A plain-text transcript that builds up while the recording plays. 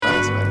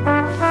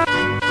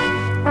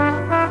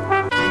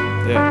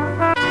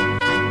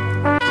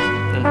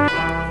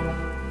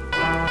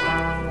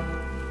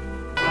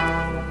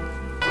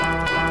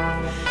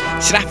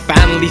Shit, I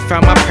finally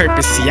found my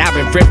purpose. See, I've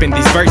been ripping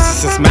these verses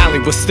since Molly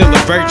was still a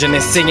virgin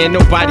and singing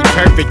nobody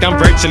perfect. I'm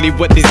virtually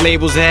what these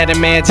labels had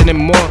imagining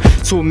more.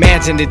 To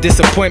imagine the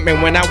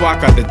disappointment when I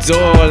walk out the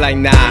door. Like,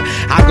 nah,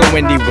 I go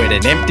indie with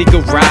an empty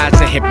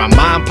garage and hit my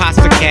mom pops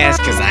for cash,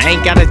 cause I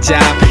ain't got a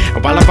job.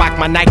 And while I rock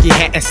my Nike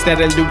hat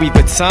instead of Louis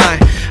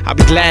Vuitton, I'll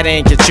be glad I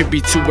ain't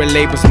contribute to a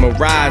label's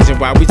mirage. And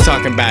while we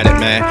talking about it,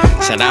 man,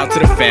 shout out to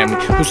the family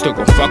who still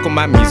gon' fuck with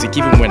my music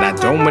even when I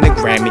don't win a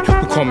Grammy,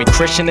 who call me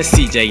Christian or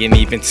CJ and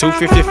even 2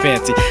 if you're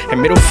fancy.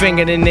 And middle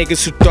finger to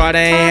niggas who thought I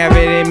ain't have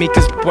it in me,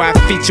 cause boy, I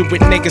feature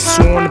with niggas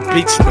who on the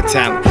beach with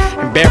talent.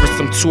 Embarrassed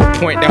them to a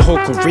point that whole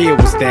career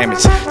was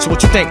damaged. So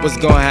what you think was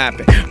gonna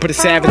happen? Put a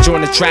Xave Jordan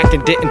on the track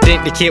and didn't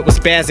think the kid was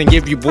spazzing,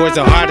 give you boys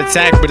a heart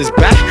attack. But it's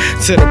back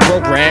to the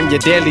program, your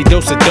daily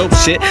dose of dope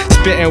shit.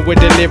 Spitting with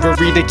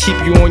delivery to keep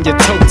you on your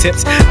toe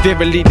tips.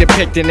 Vividly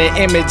depicting the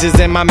images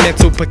in my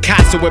mental.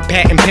 Picasso with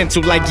patent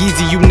pencil like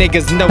Yeezy, you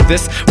niggas know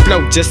this.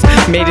 Flow just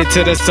made it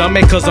to the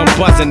summit cause I'm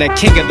buzzing. The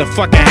king of the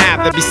fucking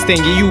half that be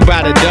stinging you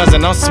by the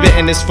dozen. I'm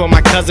spitting this for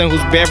my cousin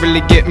who's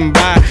barely getting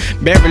by,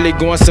 barely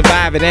gonna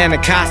survive at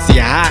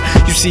Anacostia High.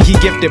 You see he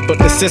gifted but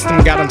the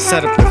system got him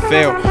set up to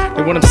fail.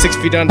 They want him 6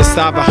 feet under,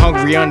 starving,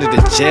 hungry under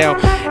the jail.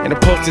 And a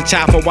poster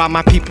child for why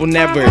my people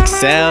never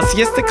excel.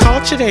 See, it's the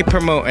culture they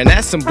promote, and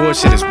that's some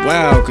bullshit as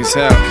well. Cause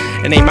hell,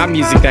 it ain't my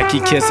music that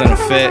keep kids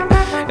unfit.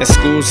 And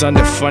schools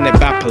underfunded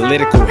by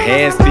political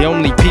heads. The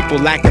only people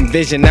lacking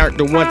vision aren't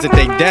the ones at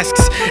their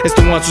desks. It's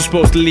the ones who's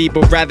supposed to lead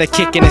but rather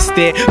kicking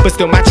instead. But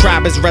still my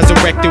tribe is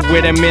resurrected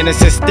with a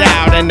menacing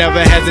style that never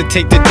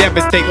hesitate to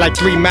devastate like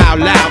 3 Mile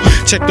Loud.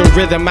 Check the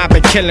rhythm, I've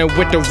been killing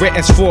with the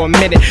writtens for a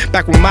minute.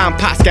 Back when mom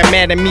and pops got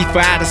mad at me for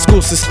out of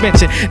school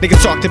suspension.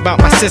 Nigga talked about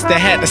my sister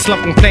had to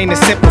slump and plain and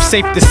simple.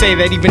 Safe to say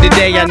that even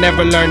today I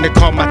never learned to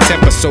calm my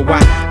temper. So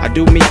I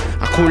do me,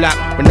 I cool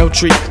out with no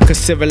treat. Cause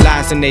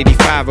civilized in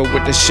 85 or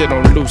with the shit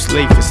on loose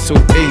leaf, it's so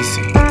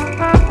easy.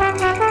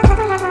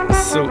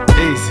 It's so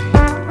easy.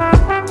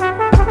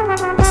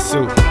 It's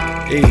so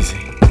easy.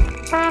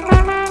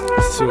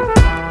 It's so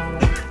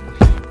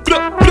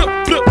blah,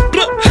 blah, blah,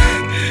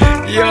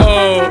 blah.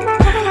 Yo,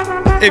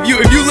 if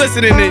you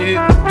listening,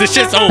 the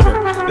shit's over.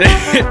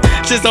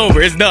 Shit's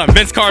over, it's done.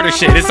 Vince Carter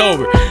shit, it's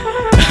over.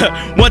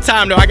 One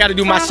time though, I gotta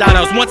do my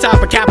shoutouts. One time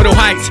for Capitol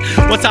Heights,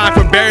 one time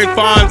for Berry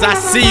Farms, I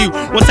see you.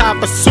 One time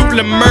for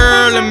Suitland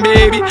Merlin,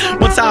 baby.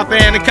 One time for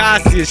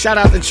Anacostia. Shout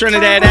out to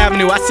Trinidad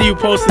Avenue, I see you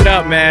posted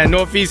up, man.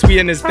 Northeast, we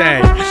in this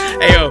thing.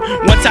 Hey yo,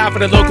 one time for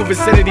the local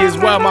vicinity as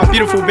well. My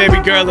beautiful baby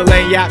girl,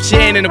 Elaine Yap. She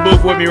ain't in the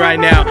booth with me right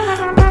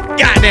now.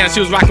 Goddamn, she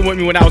was rocking with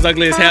me when I was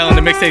ugly as hell and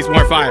the mixtapes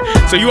weren't fire.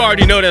 So you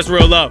already know that's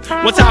real love.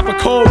 One time for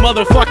Cole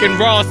motherfucking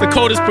Ross, the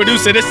coldest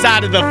producer this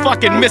side of the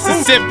fucking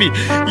Mississippi.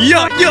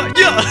 Yeah.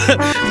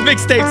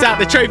 Mixtapes out,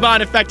 the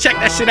Trayvon Effect, check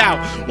that shit out.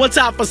 One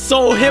time for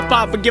Soul Hip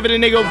Hop for giving a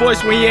nigga a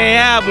voice when he ain't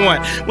have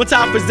one. One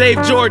time for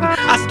Xave Jordan,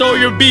 I stole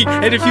your beat,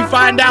 and if you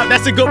find out,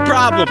 that's a good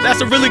problem.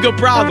 That's a really good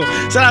problem.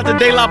 Shout out to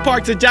De La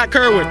Parks and Jack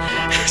Kerwin.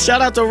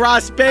 Shout out to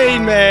Ross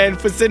Spain, man,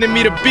 for sending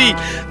me the beat.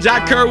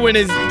 Jack Kerwin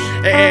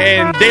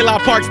and De La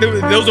Parks,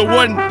 there's a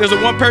one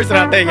person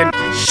I think, and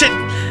shit,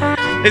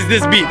 it's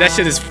this beat. That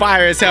shit is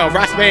fire as hell.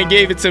 Ross Spain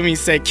gave it to me,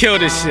 said kill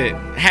this shit.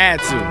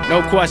 Had to,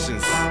 no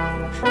questions.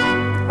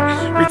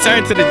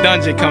 Return to the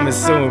Dungeon coming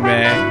soon,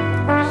 man.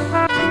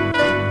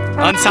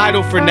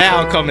 Untitled for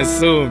Now coming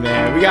soon,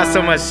 man. We got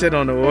so much shit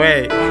on the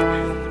way.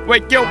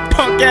 Wake your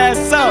punk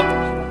ass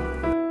up.